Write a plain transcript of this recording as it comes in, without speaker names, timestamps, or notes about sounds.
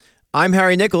I'm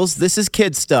Harry Nichols. This is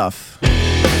Kid Stuff. I'm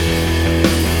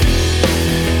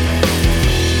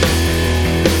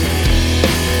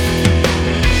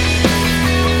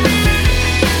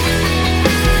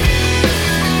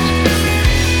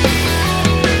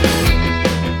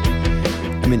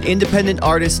an independent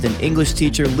artist and English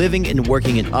teacher living and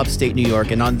working in upstate New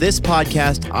York. And on this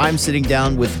podcast, I'm sitting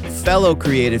down with fellow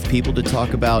creative people to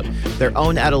talk about their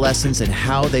own adolescence and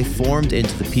how they formed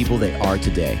into the people they are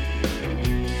today.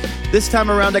 This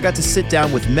time around, I got to sit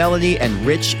down with Melanie and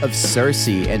Rich of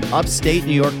SIRSY, an upstate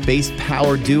New York-based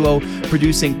power duo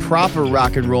producing proper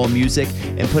rock and roll music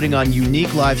and putting on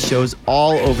unique live shows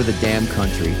all over the damn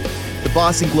country. The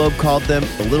Boston Globe called them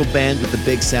a little band with the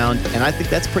big sound, and I think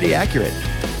that's pretty accurate.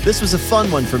 This was a fun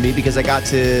one for me because I got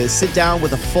to sit down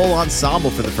with a full ensemble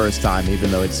for the first time,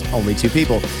 even though it's only two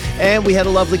people, and we had a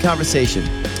lovely conversation.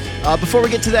 Before we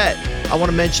get to that, I want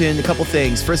to mention a couple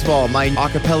things. First of all, my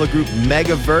acapella group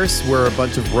Megaverse, we're a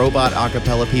bunch of robot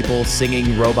acapella people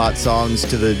singing robot songs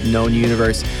to the known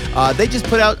universe. They just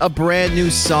put out a brand new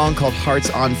song called Hearts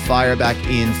on Fire back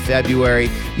in February.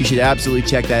 You should absolutely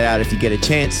check that out if you get a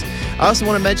chance. I also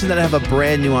want to mention that I have a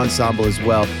brand new ensemble as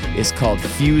well. It's called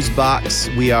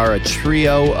Fusebox. We are a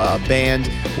trio, band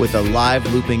with a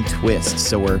live looping twist.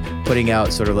 So we're putting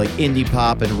out sort of like indie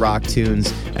pop and rock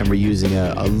tunes, and we're using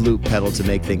a loop pedal to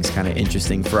make things kind of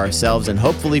interesting for ourselves and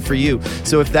hopefully for you.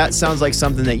 So if that sounds like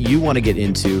something that you want to get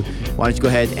into, why don't you go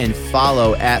ahead and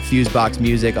follow at Fusebox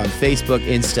Music on Facebook,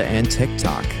 Insta, and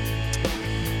TikTok.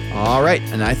 All right,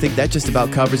 and I think that just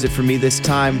about covers it for me this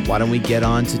time. Why don't we get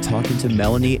on to talking to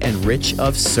Melanie and Rich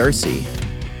of SIRSY.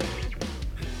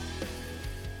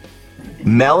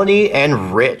 Melanie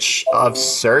and Rich of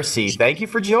SIRSY, thank you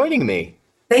for joining me.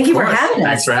 Thank you for having us.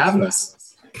 Thanks for having us.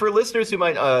 For listeners who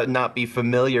might not be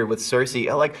familiar with SIRSY,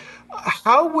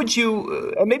 how would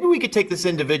you, maybe we could take this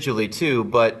individually too,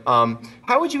 but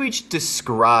how would you each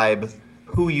describe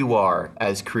who you are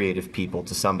as creative people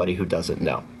to somebody who doesn't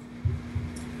know?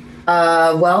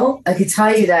 Well, I could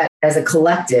tell you that as a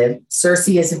collective,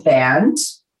 SIRSY is a band.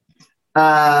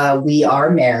 We are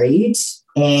married,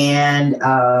 and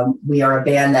we are a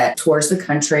band that tours the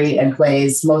country and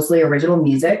plays mostly original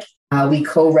music. We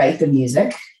co-write the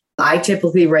music. I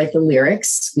typically write the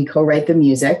lyrics. We co-write the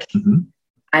music. Mm-hmm.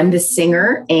 I'm the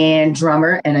singer and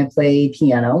drummer, and I play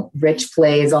piano. Rich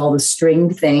plays all the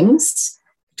stringed things,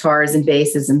 guitars and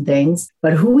basses and things.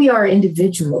 But who we are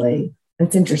individually,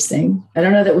 that's interesting. I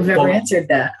don't know that we've ever answered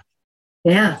that.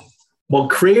 Yeah. Well,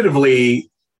 creatively,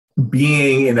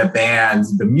 being in a band,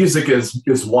 the music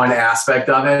is one aspect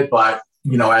of it, but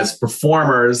as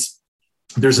performers,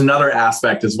 there's another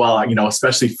aspect as well.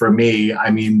 Especially for me. I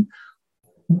mean,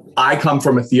 I come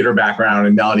from a theater background,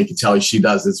 and Melanie can tell you she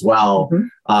does as well.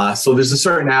 Mm-hmm. So there's a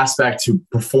certain aspect to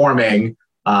performing.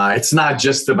 It's not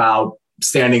just about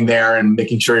standing there and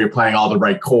making sure you're playing all the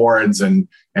right chords and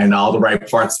all the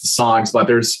right parts of the songs, but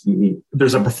there's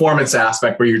a performance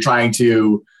aspect where you're trying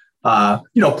to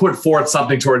put forth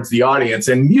something towards the audience.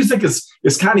 And music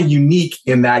is kind of unique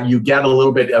in that you get a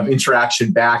little bit of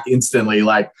interaction back instantly.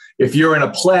 Like if you're in a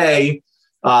play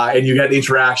and you get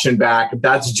interaction back,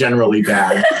 that's generally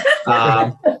bad.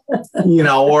 Or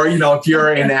if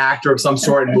you're an actor of some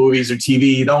sort in movies or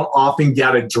TV, you don't often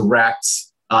get a direct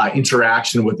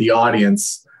interaction with the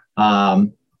audience.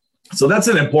 So that's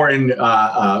an important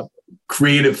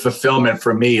creative fulfillment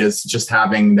for me, is just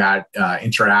having that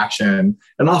interaction.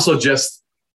 And also just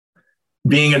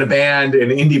being in a band, an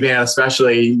indie band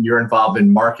especially, you're involved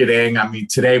in marketing. I mean,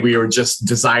 today we were just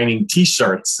designing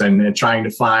T-shirts and trying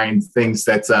to find things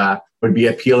that would be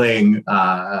appealing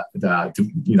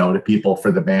to people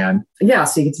for the band. Yeah,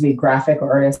 so you get to be a graphic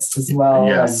artist as well.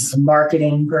 Yes. A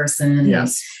marketing person.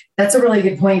 Yes. That's a really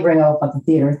good point you bring up about the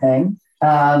theater thing.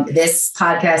 This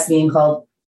podcast being called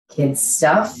Kid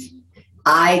Stuff,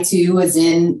 I too was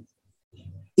in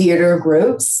theater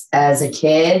groups as a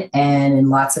kid and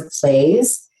in lots of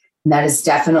plays. And that is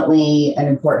definitely an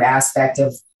important aspect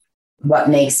of what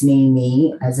makes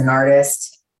me as an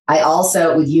artist. I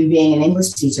also, with you being an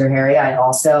English teacher, Harry, that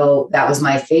was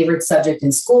my favorite subject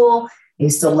in school. I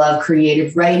used to love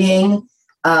creative writing.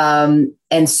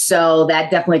 And so that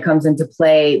definitely comes into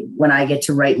play when I get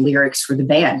to write lyrics for the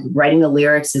band. Writing the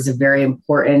lyrics is a very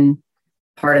important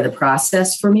part of the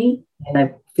process for me. And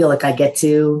I feel like I get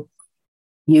to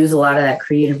use a lot of that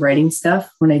creative writing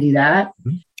stuff when I do that.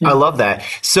 I love that.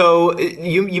 So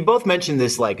you both mentioned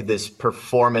this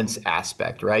performance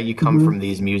aspect, right? You come from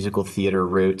these musical theater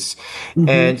roots, and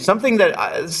it's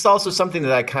also something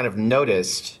that I kind of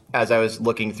noticed as I was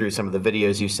looking through some of the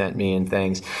videos you sent me and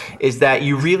things, is that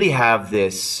you really have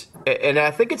this, and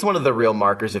I think it's one of the real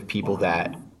markers of people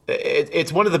that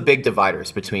it's one of the big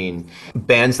dividers between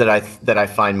bands that I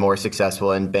find more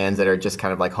successful and bands that are just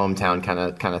kind of like hometown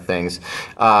kind of things.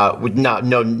 Would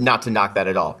not to knock that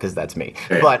at all, because that's me.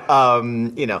 But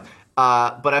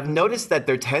but I've noticed that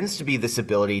there tends to be this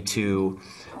ability to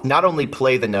not only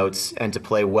play the notes and to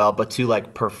play well, but to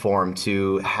like perform,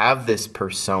 to have this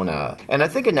persona. And I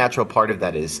think a natural part of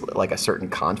that is like a certain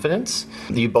confidence.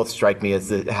 You both strike me as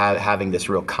having this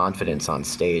real confidence on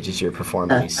stage as you're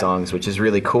performing these songs, which is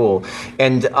really cool.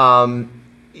 And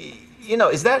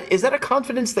is that a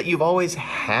confidence that you've always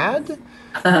had?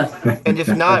 And if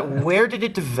not, where did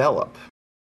it develop?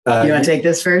 You want to take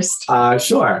this first?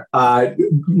 Sure.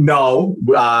 No.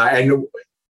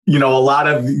 And a lot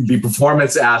of the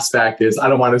performance aspect is, I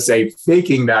don't want to say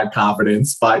faking that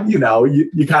confidence, but, you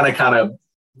kind of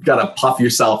got to puff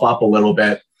yourself up a little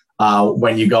bit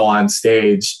when you go on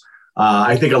stage.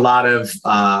 I think a lot of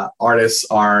artists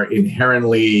are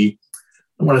inherently,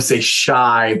 I want to say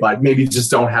shy, but maybe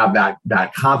just don't have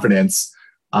that confidence.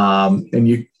 And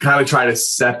you kind of try to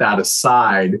set that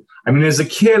aside. I mean, as a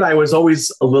kid, I was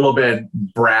always a little bit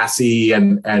brassy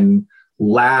and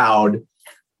loud,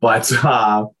 but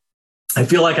I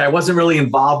feel like I wasn't really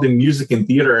involved in music and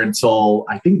theater until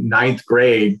I think 9th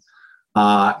grade.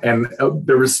 And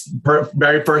there was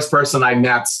very first person I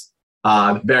met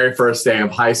the very first day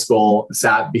of high school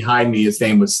sat behind me. His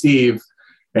name was Steve.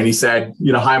 And he said,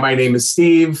 "Hi, my name is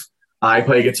Steve. I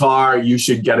play guitar. You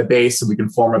should get a bass and we can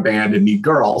form a band and meet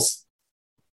girls,"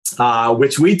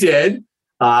 which we did.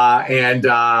 And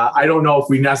I don't know if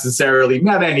we necessarily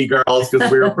met any girls because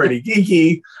we were pretty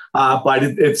geeky, but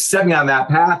it set me on that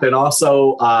path. And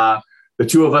also the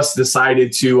two of us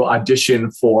decided to audition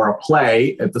for a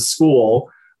play at the school.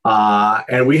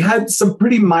 And we had some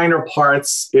pretty minor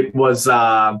parts. It was,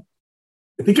 I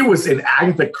think it was an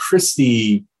Agatha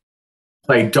Christie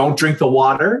play, Don't Drink the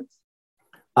Water.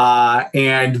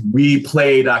 And we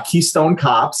played Keystone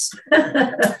Cops.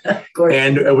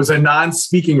 And it was a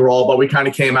non-speaking role, but we kind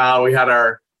of came out, we had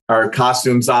our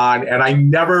costumes on, and I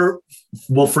never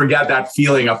will forget that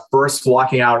feeling of first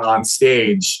walking out on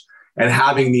stage and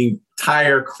having the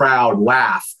entire crowd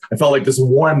laugh. I felt like this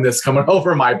warmness coming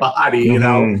over my body,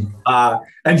 and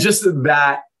just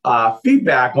that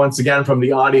feedback, once again, from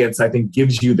the audience, I think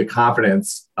gives you the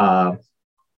confidence to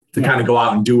kind of go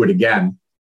out and do it again.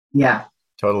 Yeah.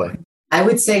 Totally. I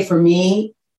would say for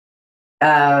me,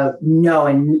 no,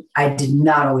 and I did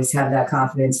not always have that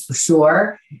confidence for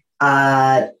sure.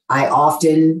 I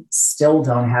often still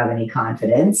don't have any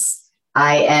confidence.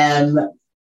 I am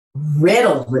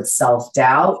riddled with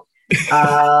self-doubt.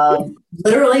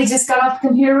 Literally just got off the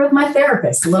computer with my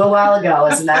therapist a little while ago,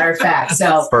 as a matter of fact.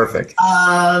 So perfect.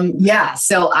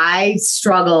 So I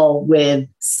struggle with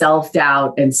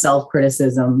self-doubt and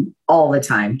self-criticism all the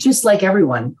time, just like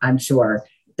everyone, I'm sure,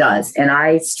 does. And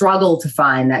I struggle to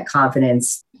find that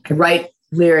confidence. I write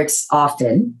lyrics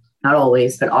often, not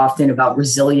always, but often, about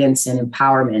resilience and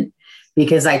empowerment,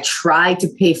 because I try to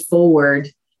pay forward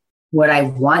what I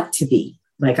want to be.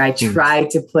 Like I try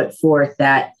to put forth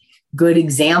that good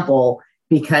example,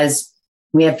 because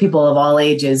we have people of all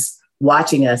ages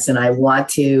watching us, and I want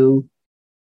to,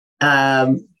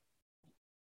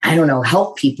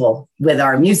 help people with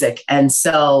our music. And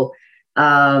so,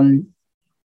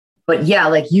 but yeah,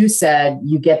 like you said,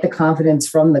 you get the confidence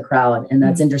from the crowd, and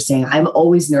that's interesting. I'm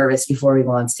always nervous before we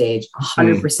go on stage,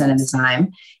 100% of the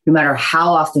time. No matter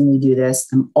how often we do this,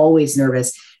 I'm always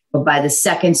nervous. But by the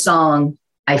second song,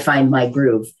 I find my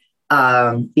groove,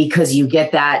 because you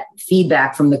get that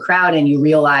feedback from the crowd and you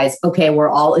realize, okay, we're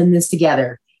all in this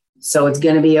together, so it's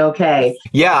going to be okay.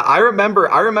 Yeah, I remember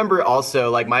also,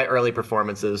 like, my early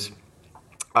performances.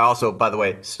 I also, by the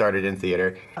way, started in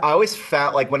theater. I always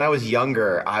felt like when I was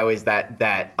younger, I always that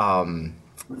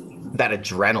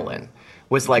adrenaline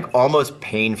was like almost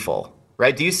painfve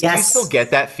right? Do you still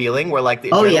get that feeling where like the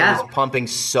adrenaline is pumping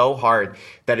so hard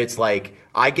that it's like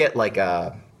I get like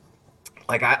a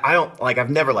I don't like I've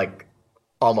never like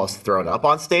almost thrown up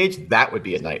on stage. That would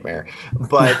be a nightmare.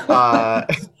 But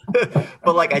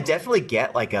but like I definitely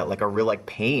get like a real like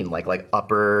pain, like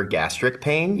upper gastric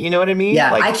pain. You know what I mean?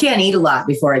 Yeah, like, I can't eat a lot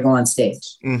before I go on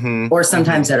stage, or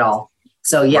sometimes at all.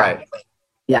 So yeah,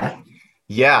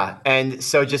 yeah. And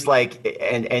so just like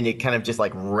and it kind of just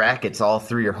like rackets all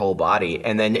through your whole body,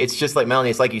 and then it's just like Melanie.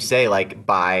 It's like you say, like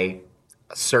by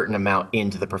a certain amount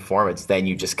into the performance, then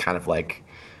you just kind of like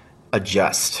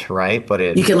adjust, right? But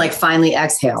you can like finally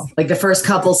exhale. Like the first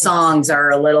couple songs are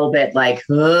a little bit like,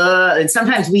 and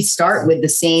sometimes we start with the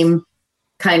same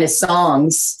kind of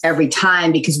songs every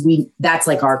time because that's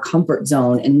like our comfort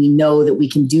zone, and we know that we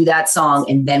can do that song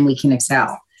and then we can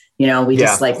exhale. You know, we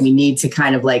just like, we need to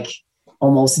kind of like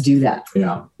almost do that.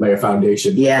 Yeah, lay a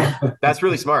foundation. Yeah. That's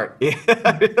really smart.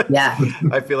 Yeah.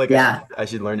 I feel like Yeah. I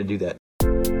should learn to do that.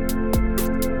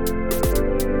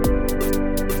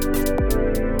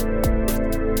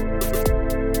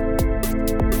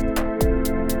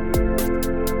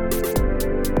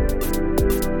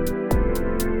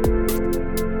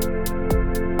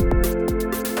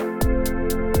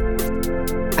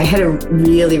 I had a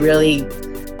really, really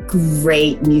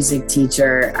great music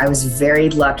teacher. I was very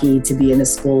lucky to be in a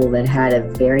school that had a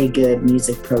very good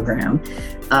music program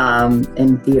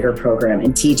and theater program,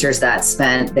 and teachers that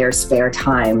spent their spare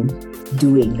time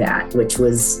doing that, which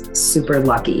was super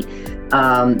lucky.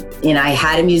 And I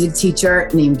had a music teacher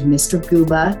named Mr.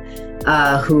 Guba,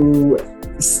 who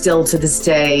still to this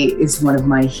day is one of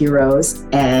my heroes.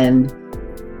 And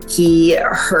he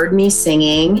heard me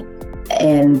singing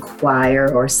in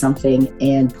choir or something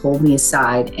and pulled me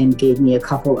aside and gave me a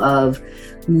couple of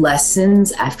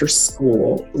lessons after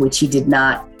school, which he did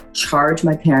not charge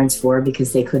my parents for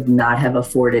because they could not have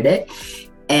afforded it.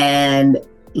 And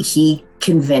he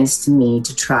convinced me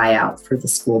to try out for the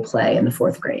school play in the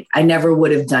 4th grade. I never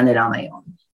would have done it on my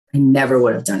own.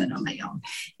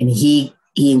 And he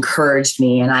encouraged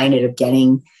me, and I ended up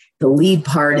getting the lead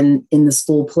part in the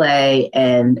school play,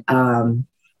 and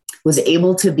was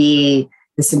able to be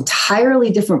this entirely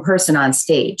different person on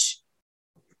stage.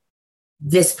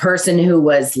 This person who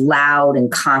was loud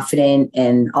and confident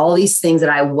and all these things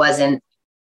that I wasn't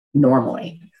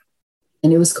normally.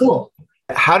 And it was cool.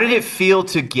 How did it feel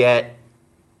to get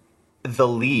the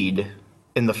lead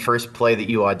in the first play that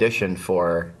you auditioned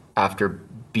for after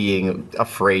being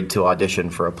afraid to audition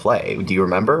for a play? Do you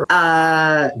remember?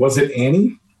 Was it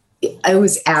Annie? I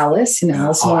was Alice in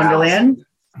Alice in Wonderland.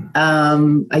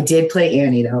 I did play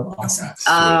Annie though.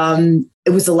 It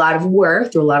was a lot of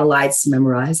work. There were a lot of lines to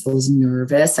memorize. I was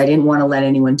nervous. I didn't want to let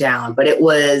anyone down, but it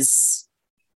was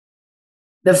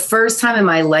the first time in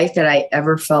my life that I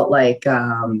ever felt like,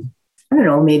 I don't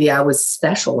know, maybe I was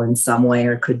special in some way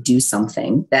or could do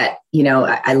something that,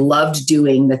 I loved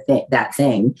doing that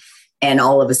thing. And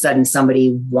all of a sudden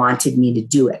somebody wanted me to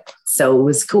do it. So it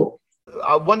was cool.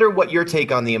 I wonder what your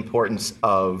take on the importance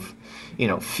of,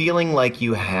 feeling like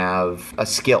you have a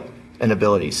skill, an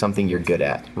ability, something you're good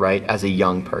at, right? As a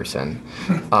young person.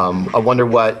 I wonder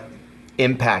what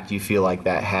impact you feel like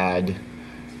that had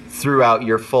throughout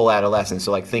your full adolescence.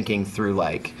 So like thinking through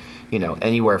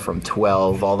anywhere from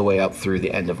 12 all the way up through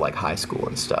the end of like high school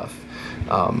and stuff.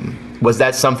 Was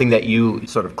that something that you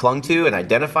sort of clung to and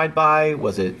identified by?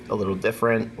 Was it a little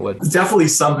different? It's definitely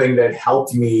something that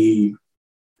helped me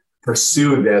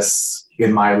pursue this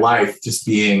in my life, just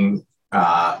being,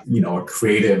 a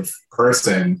creative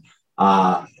person.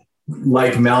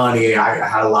 Like Melanie, I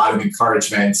had a lot of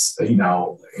encouragement,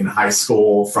 in high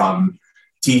school from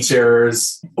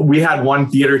teachers. We had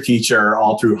one theater teacher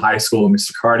all through high school,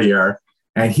 Mr. Cartier,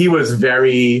 and he was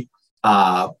very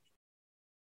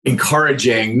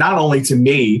encouraging, not only to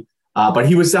me, but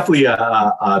he was definitely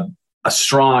a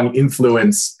strong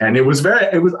influence. And I would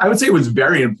say it was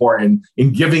very important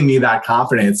in giving me that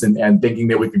confidence and thinking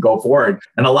that we could go forward.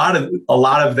 And a lot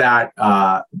of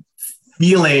that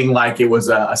feeling like it was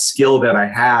a skill that I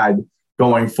had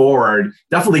going forward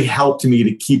definitely helped me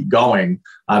to keep going.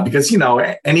 Because,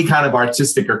 any kind of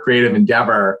artistic or creative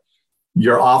endeavor,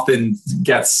 you're often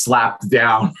gets slapped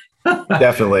down.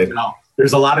 Definitely.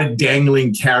 There's a lot of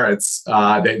dangling carrots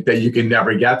that you can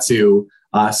never get to.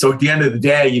 So at the end of the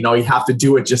day, you have to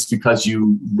do it just because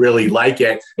you really like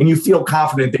it and you feel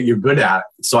confident that you're good at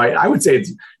it. So I would say it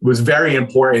was very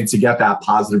important to get that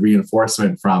positive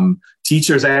reinforcement from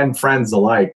teachers and friends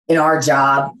alike. In our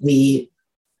job, we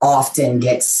often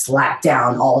get slapped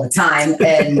down all the time.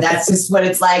 And that's just what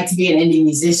it's like to be an indie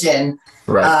musician.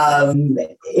 Right. And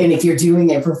if you're doing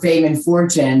it for fame and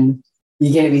fortune,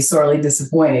 you're going to be sorely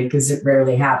disappointed because it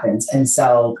rarely happens. And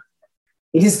so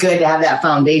it is good to have that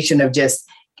foundation of just,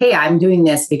 hey, I'm doing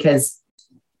this because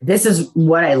this is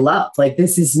what I love. Like,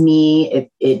 this is me.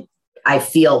 I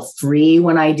feel free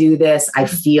when I do this. I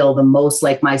feel the most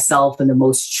like myself and the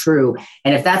most true.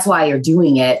 And if that's why you're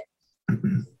doing it,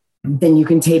 then you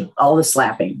can take all the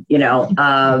slapping,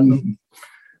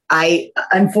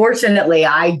 Unfortunately,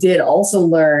 I did also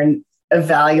learn a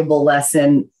valuable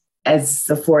lesson as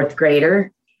a 4th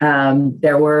grader.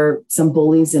 There were some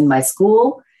bullies in my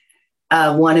school.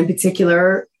 One in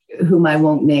particular, whom I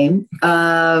won't name, but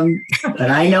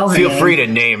I know her name. Feel free to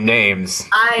name names.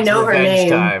 I know her name.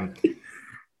 Time.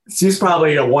 She's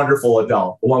probably a wonderful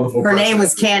adult, a wonderful person. Her name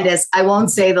was Candace. I won't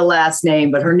say the last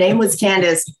name, but her name was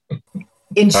Candace.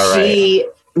 And she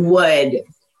would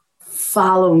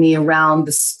follow me around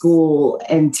the school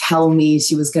and tell me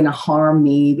she was going to harm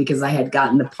me because I had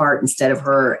gotten the part instead of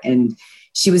her. And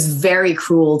she was very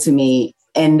cruel to me.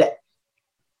 And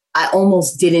I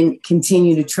almost didn't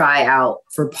continue to try out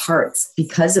for parts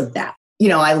because of that. You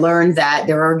know, I learned that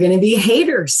there are going to be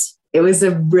haters. It was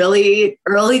a really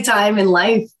early time in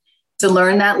life to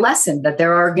learn that lesson, that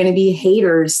there are going to be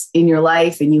haters in your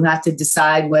life, and you have to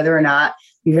decide whether or not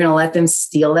you're going to let them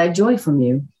steal that joy from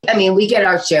you. I mean, we get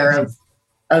our share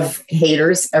of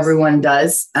haters. Everyone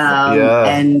does.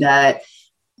 And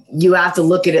you have to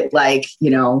look at it like, you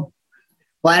know,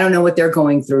 well, I don't know what they're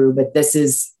going through, but this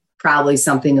is probably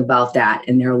something about that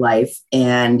in their life.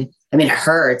 And I mean, it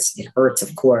hurts. It hurts,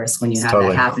 of course, when you have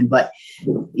that happen, but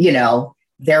you know,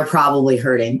 they're probably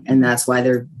hurting, and that's why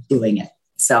they're doing it.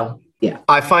 So, yeah.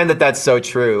 I find that that's so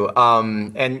true.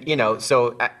 And, you know,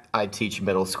 so I teach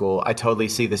middle school. I totally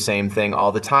see the same thing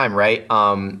all the time, right?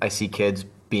 I see kids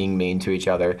being mean to each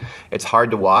other. It's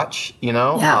hard to watch, you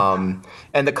know? Yeah.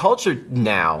 And the culture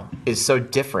now is so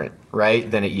different, right,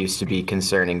 than it used to be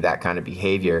concerning that kind of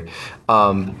behavior.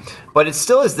 But it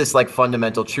still is this like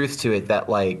fundamental truth to it that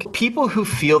like people who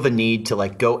feel the need to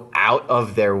like go out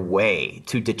of their way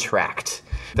to detract,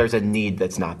 there's a need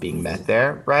that's not being met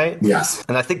there, right? Yes.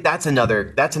 And I think that's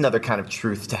another kind of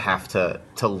truth to have to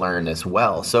learn as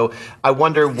well. So I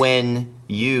wonder when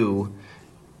you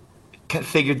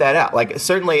figured that out. Like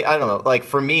certainly, I don't know, like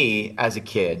for me as a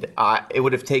kid, it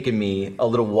would have taken me a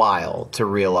little while to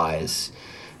realize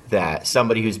that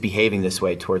somebody who's behaving this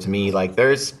way towards me, like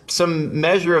there's some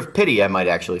measure of pity I might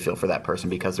actually feel for that person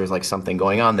because there's like something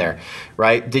going on there,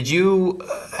 right? Did you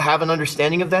have an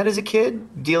understanding of that as a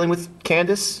kid, dealing with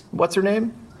Candace? What's her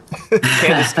name?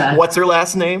 Candace, what's her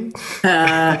last name?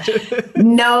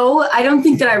 No, I don't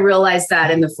think that I realized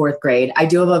that in the fourth grade. I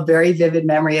do have a very vivid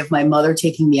memory of my mother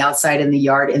taking me outside in the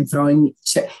yard and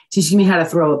teaching me how to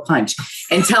throw a punch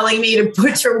and telling me to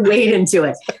put your weight into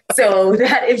it. So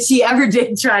that if she ever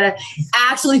did try to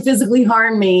actually physically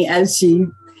harm me, as she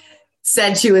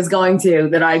said she was going to,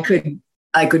 that I could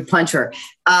punch her.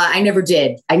 I never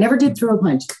did. I never did throw a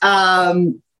punch.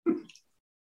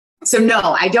 So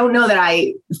no, I don't know that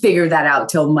I figured that out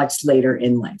till much later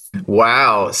in life.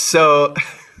 Wow. So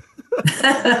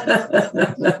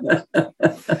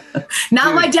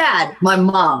not my dad, my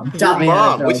mom taught me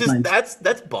how to throw which a punch.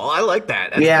 That's ball. I like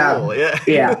that. That's cool.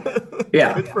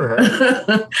 Yeah. Good for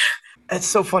her. It's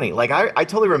so funny. Like I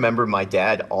totally remember my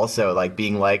dad also like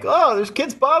being like, "Oh, there's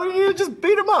kids bothering you, just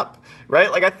beat them up."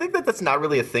 Right? Like I think that's not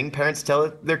really a thing parents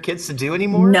tell their kids to do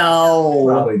anymore. No.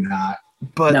 Probably not.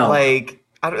 But like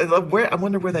I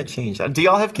wonder where that changed. Do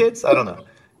y'all have kids? I don't know.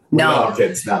 No. We don't have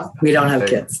kids. No. We don't have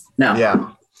kids. No.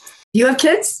 Yeah. You have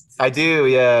kids? I do,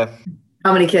 yeah.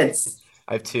 How many kids?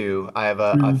 I have two. I have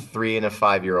a 3 and a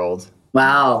 5-year-old.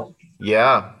 Wow.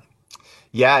 Yeah.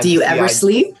 Yeah. Do you ever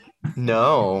sleep?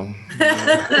 No.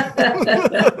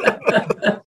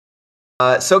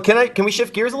 So can we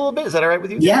shift gears a little bit? Is that all right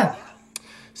with you? Yeah.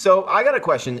 So I got a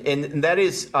question, and that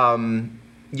is,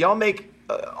 y'all make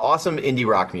awesome indie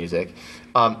rock music.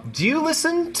 Do you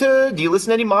listen to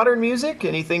any modern music?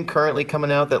 Anything currently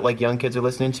coming out that like young kids are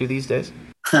listening to these days?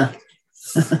 I'm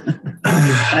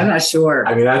not sure.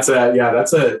 I mean, that's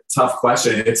a tough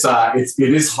question. It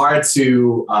is hard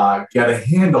to get a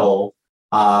handle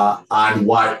on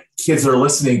what kids are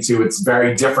listening to. It's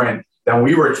very different than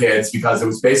we were kids because it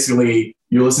was basically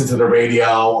you listen to the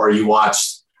radio or you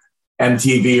watched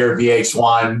MTV or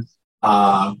VH1.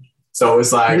 So it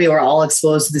was like we were all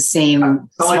exposed to the same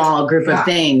small group of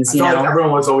things. Like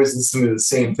everyone was always listening to the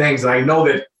same things, and I know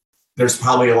that there's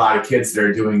probably a lot of kids that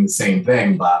are doing the same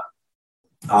thing. But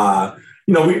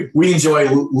we enjoy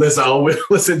Lizzo. We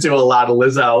listen to a lot of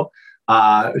Lizzo.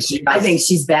 I think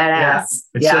she's badass.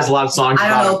 Yeah. She has a lot of songs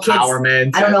about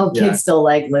empowerment. I don't know if kids still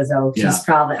like Lizzo. She's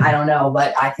probably, I don't know,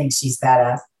 but I think she's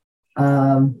badass.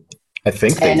 I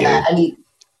think they do. I mean,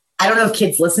 I don't know if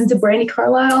kids listen to Brandi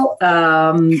Carlile.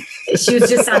 She was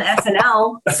just on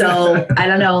SNL, so I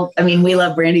don't know. I mean, we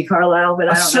love Brandi Carlile,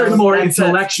 but I don't know. A more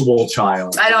intellectual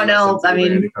child. I don't know. I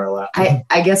mean,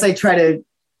 I guess I try to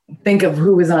think of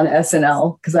who was on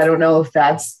SNL because I don't know if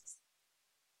that's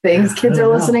things kids are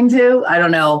listening to. I don't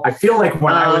know. I feel like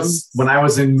when I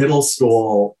was in middle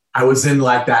school, I was in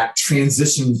like that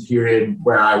transition period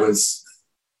where I was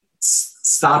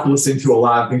stopped listening to a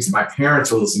lot of things that my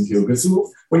parents were listening to because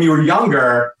when you were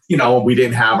younger, we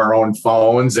didn't have our own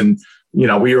phones and,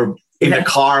 we were in the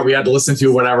car, we had to listen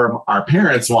to whatever our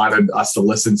parents wanted us to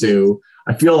listen to.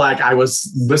 I feel like I was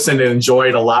listening and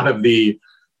enjoyed a lot of the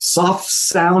soft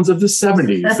sounds of the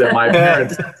 70s that my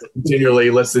parents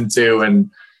continually listened to.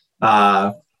 And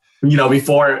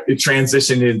before it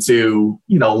transitioned into,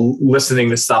 listening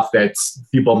to stuff that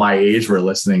people my age were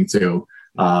listening to.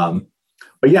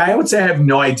 But yeah, I would say I have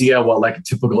no idea what like a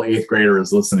typical 8th grader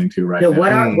is listening to right now.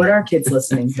 What are kids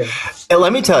listening to? And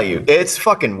let me tell you, it's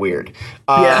fucking weird.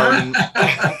 No,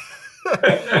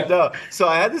 so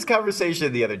I had this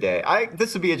conversation the other day.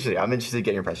 This would be interesting. I'm interested in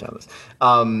getting your impression on this.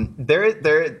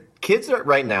 There kids are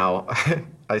right now.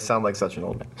 I sound like such an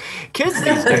old man. Kids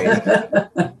these days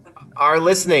are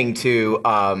listening to.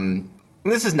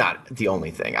 This is not the only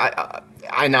thing.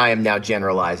 I am now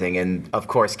generalizing, and of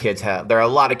course, there are a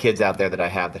lot of kids out there that I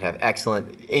have that have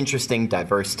excellent, interesting,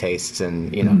 diverse tastes,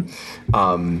 and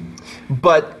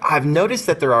but I've noticed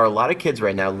that there are a lot of kids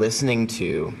right now listening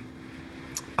to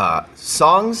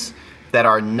songs that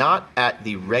are not at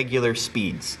the regular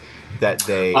speeds that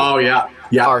they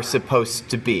are supposed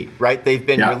to be, right? They've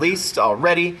been released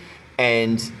already,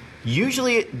 and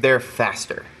usually they're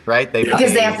faster, right?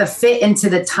 Because they have to fit into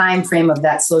the time frame of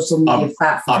that social media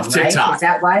platform, of TikTok. Right? Is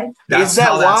that why? That's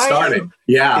how that started.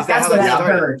 Yeah. That's what I've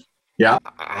heard. Yeah.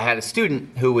 I had a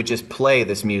student who would just play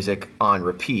this music on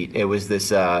repeat. It was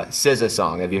this SZA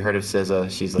song. Have you heard of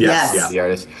SZA? She's like the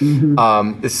artist.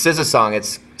 Mm-hmm. This SZA song,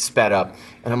 it's sped up.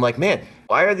 And I'm like, man,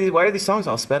 why are these songs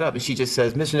all sped up? And she just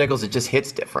says, Mr. Nichols, it just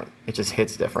hits different. It just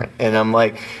hits different. And I'm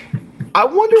like, I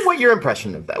wonder what your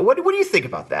impression of that. What do you think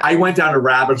about that? I went down a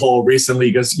rabbit hole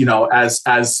recently because,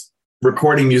 as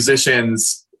recording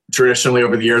musicians traditionally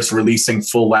over the years releasing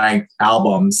full-length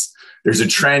albums, there's a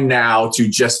trend now to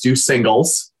just do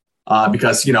singles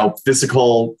because,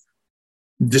 physical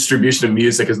distribution of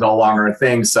music is no longer a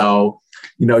thing. So,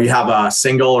 you have a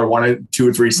single or 1 or 2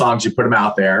 or 3 songs, you put them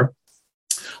out there.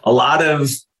 A lot of,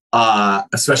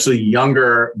 especially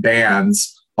younger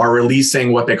bands are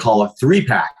releasing what they call a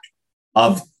 3-pack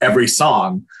of every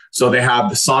song. So they have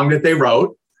the song that they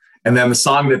wrote, and then the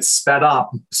song that's sped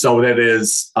up so that it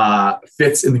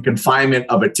fits in the confinement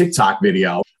of a TikTok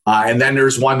video. And then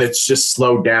there's one that's just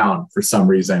slowed down for some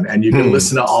reason. And you can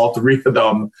listen to all 3 of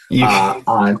them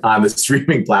on the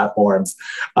streaming platforms.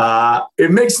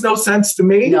 It makes no sense to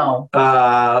me. No.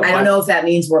 I don't know if that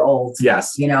means we're old.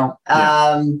 Yes.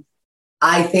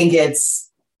 I think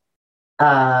it's...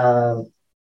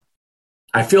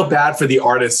 I feel bad for the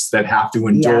artists that have to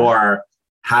endure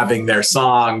having their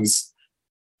songs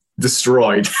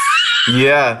destroyed.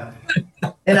 Yeah.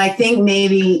 And I think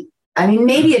maybe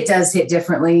it does hit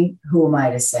differently. Who am I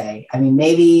to say? I mean,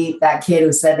 maybe that kid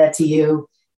who said that to you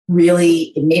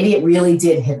maybe it really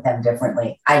did hit them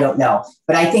differently. I don't know.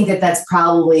 But I think that that's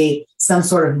probably some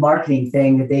sort of marketing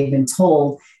thing that they've been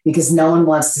told, because no one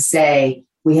wants to say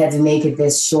we had to make it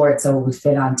this short so it would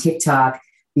fit on TikTok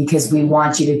because we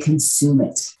want you to consume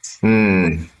it.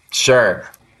 Sure.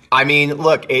 I mean,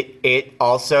 look, it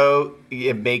also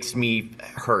makes me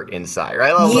hurt inside,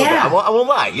 right? I won't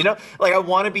lie. I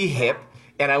want to be hip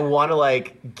and I want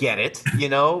to get it,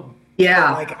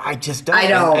 Yeah. But, I just don't. I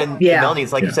know. And Melanie,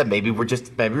 it's like you said, maybe we're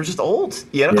just old,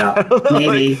 Yeah.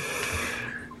 Maybe.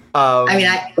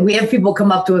 We have people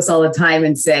come up to us all the time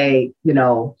and say, I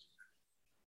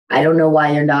don't know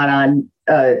why you're not on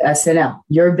SNL.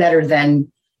 You're better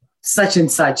than such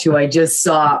and such who I just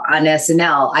saw on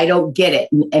SNL. I don't get it.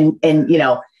 And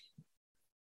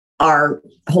our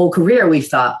whole career, we've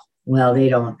thought, well,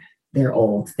 they're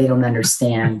old. They don't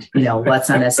understand,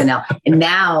 what's on SNL. And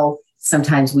now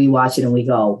sometimes we watch it and we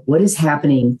go, what is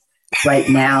happening right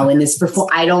now in this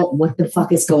what the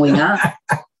fuck is going on?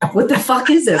 What the fuck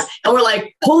is this? And we're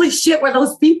like, holy shit, we're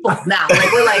those people now.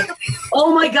 We're like,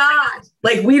 oh my God.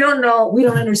 We don't know. We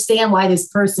don't understand why this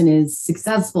person is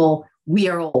successful. We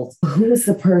are old. Who was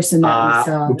the person that we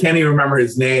saw? We can't even remember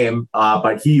his name,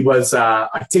 but he was a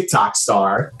TikTok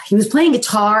star. He was playing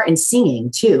guitar and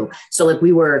singing too. So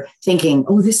we were thinking,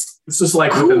 oh, this was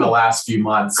cool. Within the last few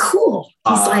months. Cool.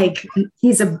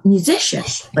 He's a musician.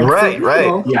 Right.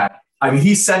 Yeah. I mean,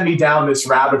 he sent me down this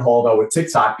rabbit hole though with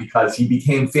TikTok because he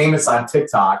became famous on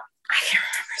TikTok. I can't remember.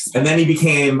 And then he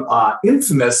became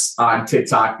infamous on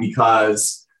TikTok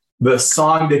because the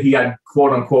song that he had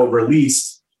quote unquote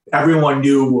released, everyone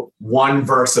knew one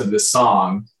verse of the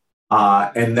song.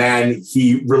 And then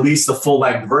he released the full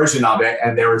length version of it.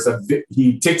 And there was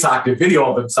he TikToked a video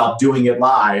of himself doing it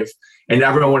live, and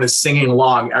everyone is singing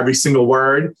along every single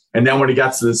word. And then when he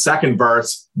gets to the second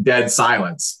verse, dead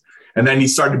silence. And then he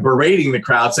started berating the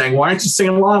crowd saying, why aren't you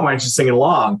singing along? Why aren't you singing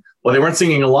along? Well, they weren't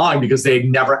singing along because they had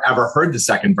never, ever heard the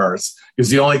second verse, because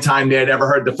the only time they had ever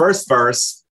heard the first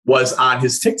verse was on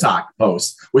his TikTok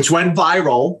post, which went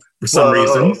viral for some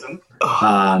reason.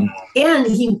 And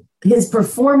his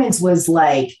performance was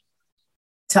to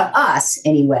us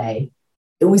anyway,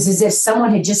 it was as if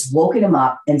someone had just woken him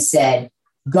up and said,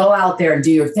 go out there and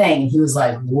do your thing. And he was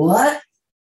like, what?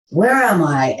 Where am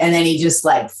I? And then he just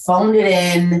like phoned it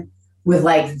in with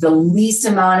like the least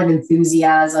amount of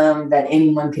enthusiasm that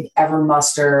anyone could ever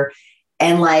muster.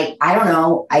 And like, I don't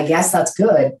know, I guess that's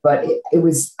good, but it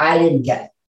was, I didn't get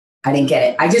it.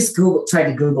 I just tried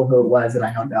to Google who it was, and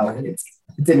I don't know. And it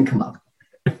didn't come up.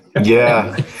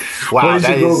 Yeah. Wow. What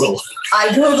did you Google? I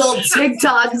Googled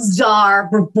TikTok star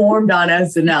performed on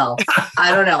SNL.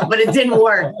 I don't know, but it didn't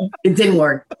work.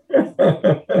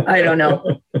 I don't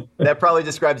know. That probably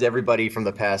describes everybody from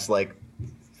the past, like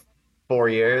 4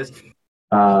 years.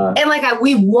 And like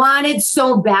we wanted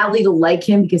so badly to like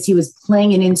him because he was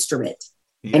playing an instrument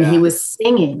and he was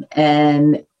singing,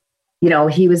 and you know,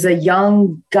 he was a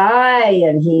young guy,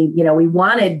 and he, you know, we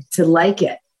wanted to like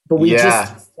it, but we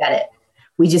just didn't get it.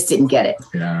 We just didn't get it.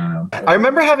 Yeah. I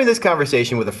remember having this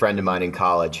conversation with a friend of mine in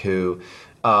college who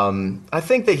I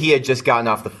think that he had just gotten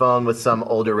off the phone with some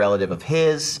older relative of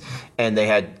his, and they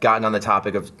had gotten on the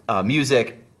topic of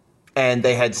music, and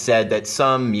they had said that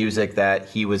some music that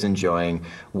he was enjoying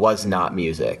was not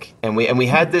music. And we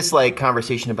had this like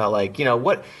conversation about like, you know,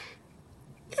 what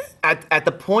at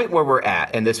the point where we're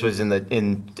at, and this was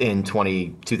in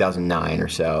 2009 or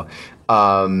so,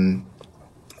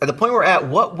 at the point we're at,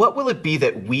 what will it be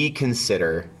that we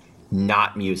consider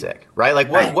not music, right?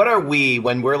 Like what are we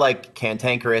when we're like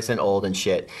cantankerous and old and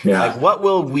shit? Yeah. Like what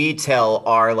will we tell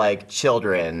our like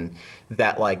children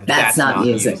that like that's not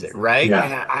music, right?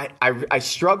 Yeah. And I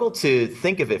struggled to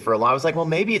think of it for a while. I was like, well,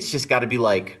 maybe it's just got to be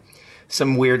like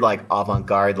some weird like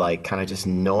avant-garde like kind of just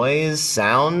noise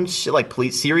sound shit, like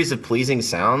series of pleasing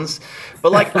sounds.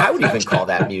 But like I would even call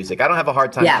that music. I don't have a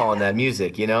hard time calling that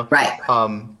music, you know? Right.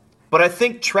 But I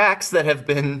think tracks that have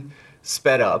been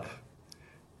sped up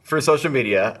for social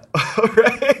media,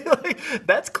 right? Like,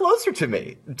 that's closer to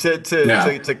me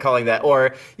to calling that,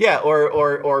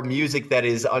 or music that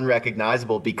is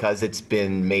unrecognizable because it's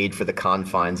been made for the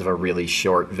confines of a really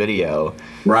short video,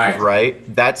 right?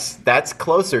 That's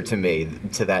closer to me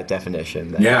to that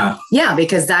definition. Yeah,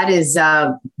 because that is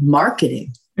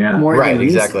marketing. Yeah, more right. than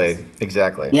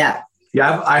Exactly. Yeah.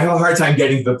 Yeah, I have a hard time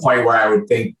getting to the point where I would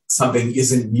think something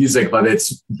isn't music, but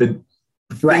it's the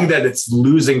thing that it's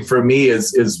losing for me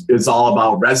is all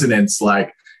about resonance.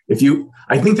 Like I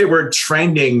think that we're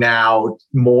trending now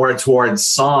more towards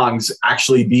songs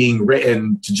actually being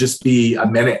written to just be a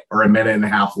minute or a minute and a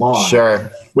half long. Sure.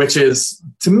 Which is,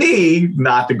 to me,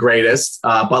 not the greatest.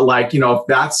 But like, you know, if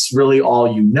that's really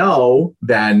all you know,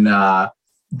 then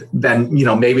you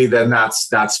know, maybe then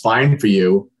that's fine for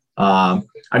you.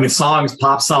 I mean,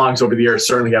 pop songs over the years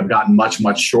certainly have gotten much,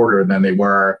 much shorter than they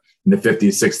were in the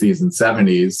 50s, 60s, and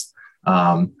 70s.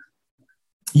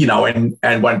 You know, and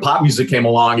when pop music came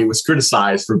along, it was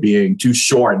criticized for being too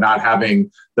short, not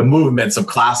having the movements of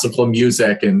classical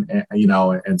music and you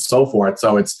know, and so forth.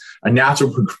 So it's a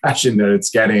natural progression that it's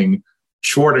getting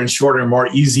shorter and shorter and more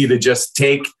easy to just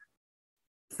take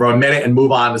for a minute and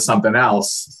move on to something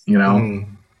else, you know?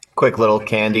 Quick little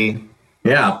candy.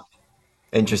 Yeah.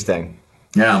 Interesting.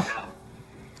 Yeah.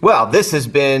 Well, this has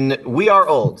been We Are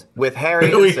Old with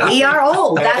Harry. We are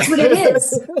old. That's what it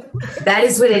is. That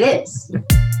is what it is.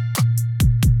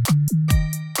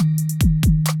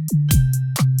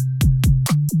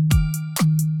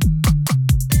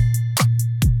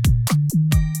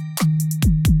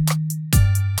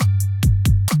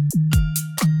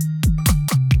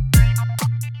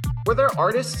 Were there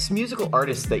musical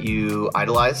artists that you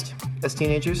idolized as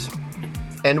teenagers?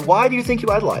 And why do you think you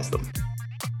idolized them?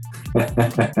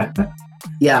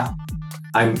 Yeah.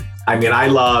 I mean, I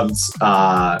loved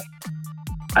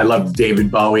David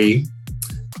Bowie.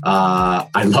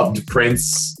 I loved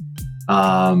Prince.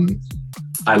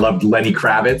 I loved Lenny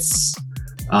Kravitz.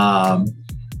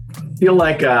 Feel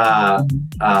like, I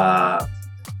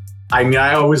mean,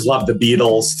 I always loved the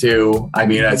Beatles too. I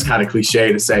mean, it's kind of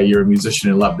cliche to say you're a musician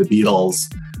and love the Beatles.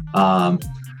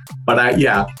 But I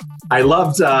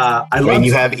loved. And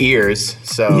you have ears,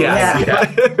 so yeah.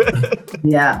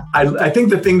 Yeah. I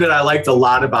think the thing that I liked a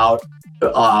lot about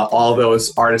all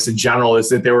those artists in general is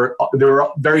that they were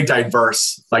very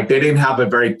diverse. Like they didn't have a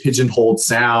very pigeonholed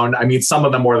sound. I mean, some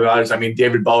of them more than others. I mean,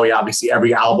 David Bowie, obviously,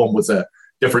 every album was a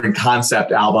different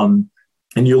concept album,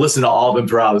 and you listen to all of them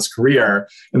throughout his career.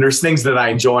 And there's things that I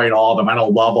enjoy in all of them. I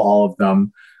don't love all of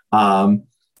them.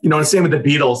 You know, and same with the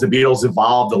Beatles. The Beatles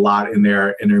evolved a lot in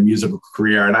their musical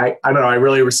career, and I don't know. I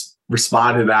really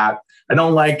respond to that. I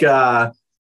don't like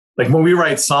when we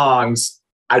write songs.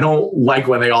 I don't like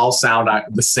when they all sound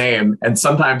the same, and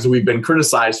sometimes we've been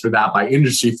criticized for that by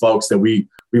industry folks that we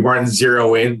weren't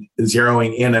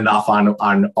zeroing in enough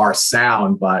on our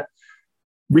sound. But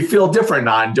we feel different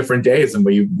on different days and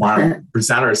we want to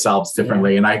present ourselves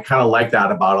differently. And I kind of like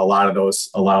that about a lot of those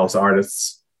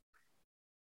artists.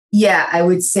 Yeah, I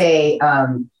would say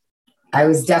I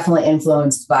was definitely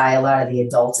influenced by a lot of the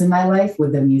adults in my life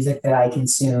with the music that I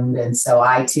consumed. And so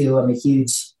I too am a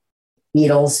huge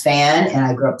Beatles fan, and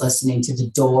I grew up listening to The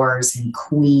Doors and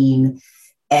Queen.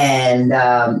 And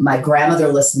my grandmother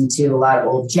listened to a lot of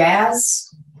old jazz.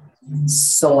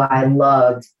 So I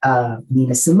loved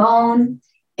Nina Simone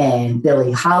and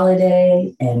Billie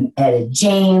Holiday and Etta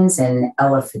James and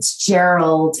Ella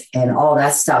Fitzgerald and all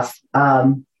that stuff.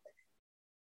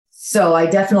 So I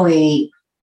definitely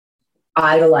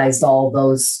idolized all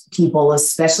those people,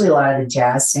 especially a lot of the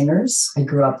jazz singers. I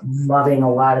grew up loving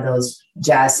a lot of those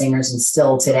jazz singers, and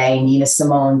still today, Nina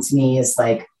Simone to me is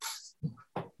like,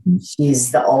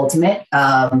 she's the ultimate.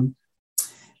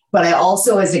 But I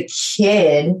also, as a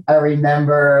kid, I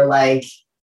remember like,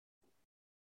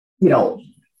 you know,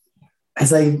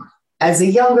 as a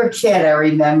younger kid, I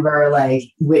remember like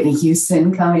Whitney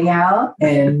Houston coming out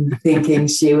and thinking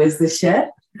she was the shit.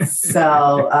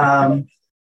 So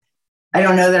I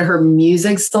don't know that her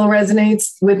music still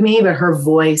resonates with me, but her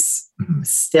voice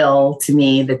still, to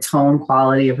me, the tone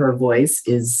quality of her voice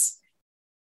is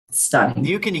stunning.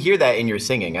 You can hear that in your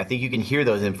singing. I think you can hear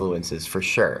those influences for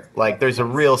sure. Like there's a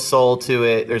real soul to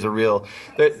it.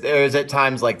 There's at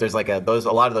times like there's like a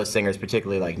lot of those singers,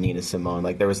 particularly like Nina Simone,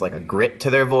 like there was like a grit to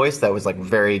their voice that was like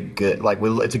very good. Like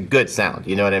it's a good sound.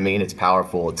 You know what I mean? It's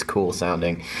powerful. It's cool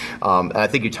sounding. And I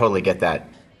think you totally get that.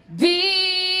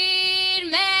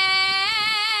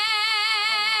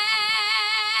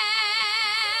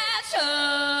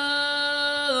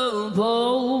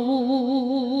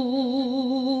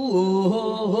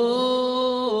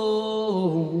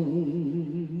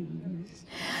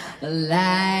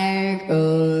 Like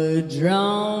a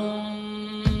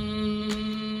drum.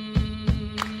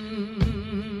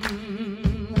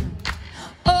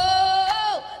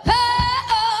 Oh,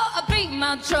 I beat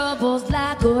my troubles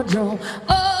like a drum.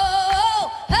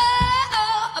 Oh,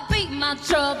 I beat my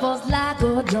troubles like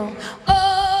a drum.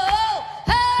 Oh,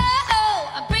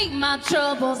 I beat my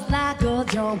troubles like a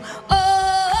drum.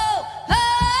 Oh,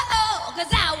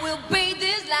 'cause I will beat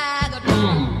this like a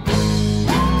drum.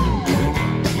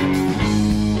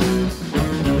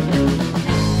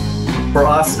 For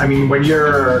us, I mean, when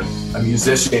you're a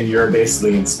musician, you're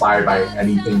basically inspired by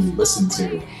anything you listen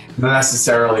to. Not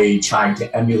necessarily trying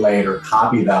to emulate or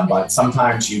copy them, but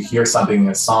sometimes you hear something in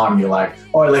a song, you're like,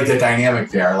 oh, I like the dynamic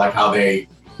there. I like how they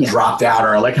dropped out,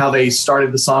 or I like how they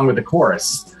started the song with the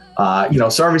chorus.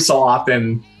 So every so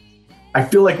often, I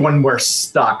feel like when we're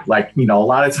stuck, like, a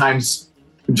lot of times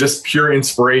just pure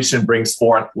inspiration brings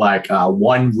forth like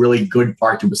one really good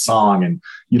part to a song, and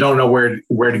you don't know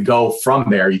where to go from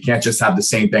there. You can't just have the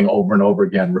same thing over and over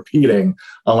again repeating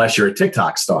unless you're a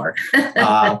TikTok star.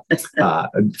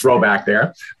 Throwback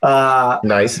there.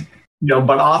 Nice.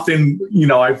 But often,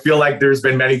 I feel like there's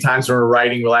been many times when we're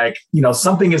writing, like,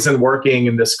 something isn't working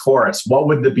in this chorus. What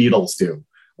would the Beatles do?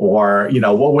 Or,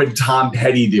 what would Tom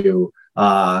Petty do?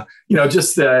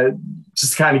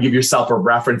 Just kind of give yourself a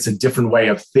reference, a different way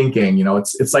of thinking.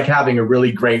 It's like having a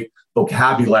really great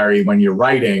vocabulary when you're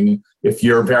writing, if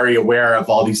you're very aware of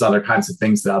all these other kinds of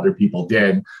things that other people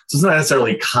did. So it's not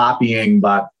necessarily copying,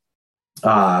 but,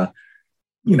 I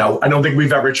don't think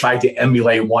we've ever tried to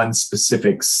emulate one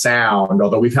specific sound,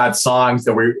 although we've had songs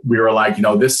that we were like,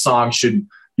 this song should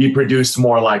be produced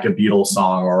more like a Beatles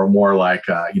song or more like,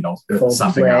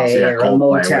 something else. Yeah, or a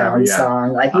Motown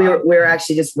song. Like we were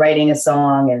actually just writing a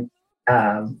song, and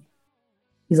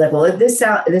he's like, well, this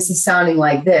is sounding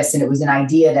like this. And it was an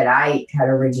idea that I had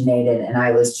originated, and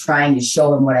I was trying to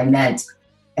show him what I meant.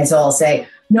 And so I'll say,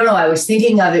 no, I was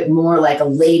thinking of it more like a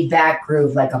laid back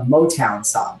groove, like a Motown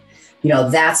song.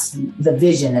 That's the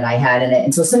vision that I had in it.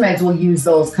 And so sometimes we'll use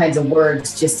those kinds of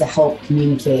words just to help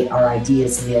communicate our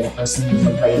ideas to the other person who's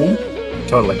writing.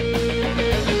 Totally.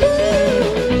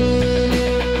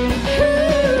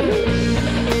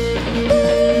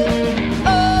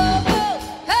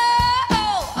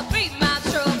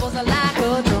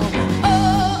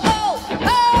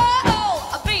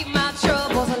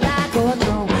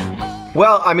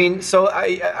 Well, I mean, so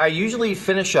I usually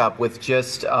finish up with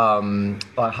just a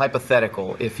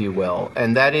hypothetical, if you will.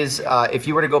 And that is, if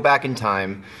you were to go back in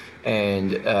time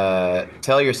and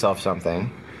tell yourself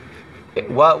something,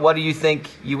 what do you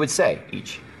think you would say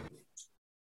each?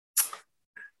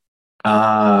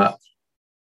 I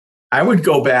would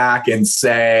go back and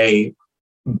say,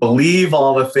 believe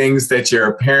all the things that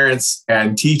your parents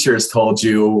and teachers told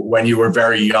you when you were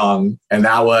very young. And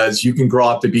that was, you can grow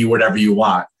up to be whatever you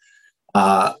want.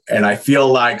 And I feel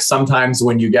like sometimes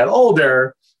when you get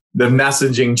older, the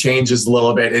messaging changes a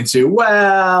little bit into,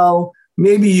 well,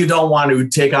 maybe you don't want to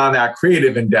take on that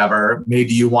creative endeavor.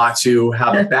 Maybe you want to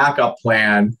have a backup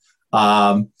plan.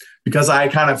 Because I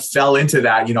kind of fell into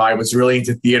that. I was really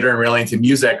into theater and really into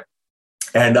music.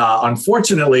 And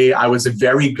unfortunately, I was a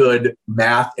very good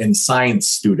math and science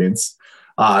student.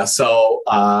 So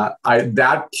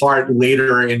that part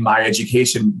later in my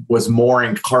education was more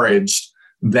encouraged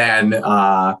than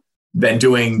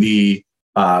doing the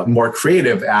more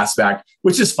creative aspect,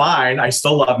 which is fine. I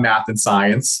still love math and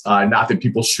science. Not that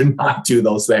people should not do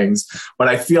those things, but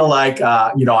I feel like,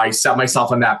 I set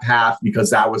myself on that path because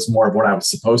that was more of what I was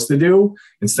supposed to do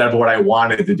instead of what I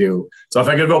wanted to do. So if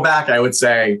I could go back, I would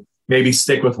say maybe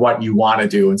stick with what you want to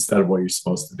do instead of what you're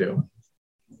supposed to do.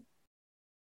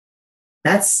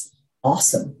 That's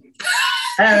awesome.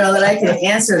 I don't know that I can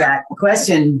answer that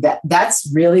question.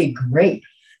 That's really great.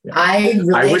 Yeah. I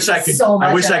wish I could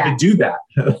do that.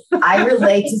 I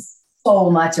relate to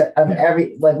so much of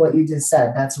like what you just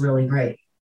said. That's really great.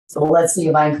 So let's see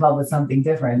if I can come up with something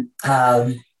different.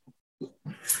 I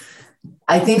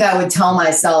think I would tell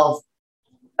myself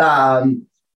that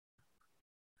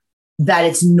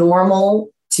it's normal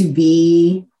to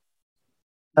be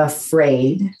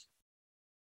afraid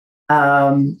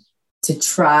to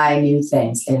try new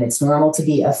things. And it's normal to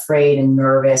be afraid and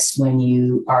nervous when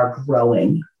you are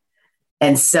growing.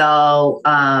 And so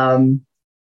to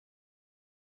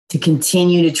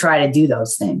continue to try to do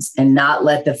those things and not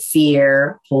let the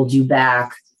fear hold you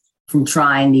back from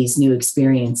trying these new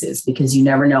experiences, because you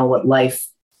never know what life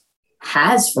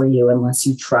has for you unless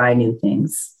you try new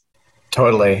things.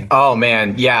 Totally. Oh,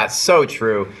 man. Yeah, so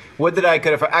true. Would that I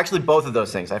could have actually both of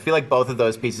those things. I feel like both of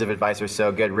those pieces of advice are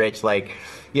so good, Rich. Like,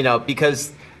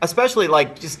 because especially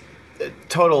like just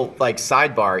total like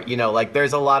sidebar, like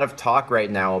there's a lot of talk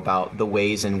right now about the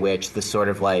ways in which the sort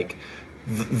of like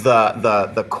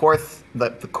the course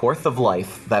of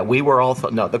life that we were all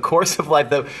the course of life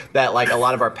that like a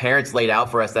lot of our parents laid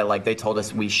out for us, that like they told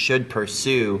us we should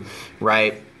pursue,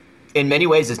 right? In many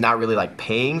ways is not really like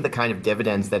paying the kind of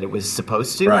dividends that it was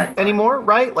supposed to anymore,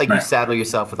 right? Like you saddle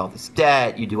yourself with all this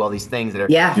debt, you do all these things that are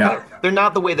they're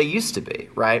not the way they used to be,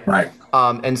 right? Right.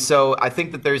 And so I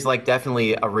think that there's like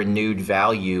definitely a renewed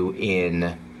value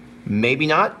in maybe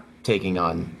not taking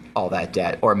on all that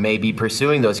debt, or maybe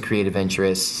pursuing those creative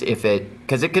interests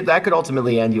because that could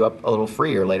ultimately end you up a little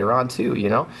freer later on too,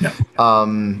 Yeah.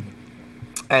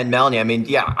 And Melanie, I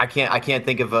mean, I can't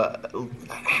think of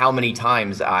how many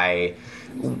times I,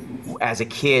 as a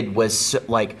kid, was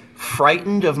like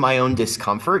frightened of my own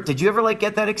discomfort. Did you ever like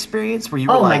get that experience where you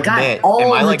were like, man, all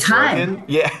am I like the time? broken?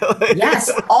 Yeah. Yes,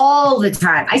 all the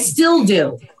time. I still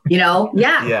do. Yeah.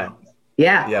 Yeah,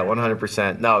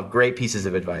 100%. No, great pieces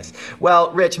of advice.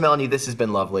 Well, Rich, Melanie, this has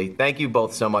been lovely. Thank you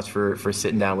both so much for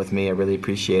sitting down with me. I really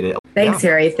appreciate it. Thanks,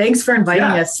 Harry. Thanks for inviting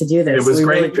us to do this. It was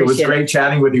great. Really it was great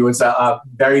chatting with you. It's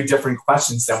very different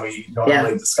questions than we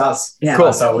normally discuss. Yeah.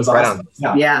 Cool. So it was awesome.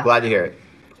 Yeah. Glad to hear it.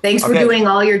 Thanks for doing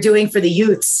all you're doing for the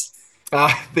youths.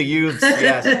 The youths,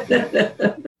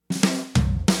 yes.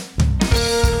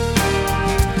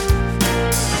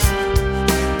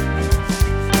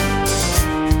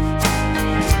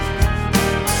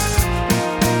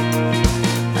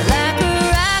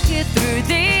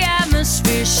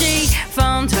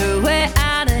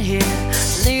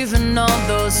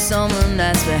 Summer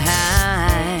nights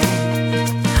behind.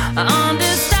 On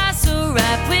this star so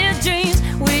ripe with dreams,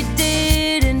 we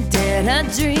didn't dare to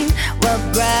dream what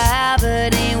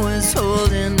gravity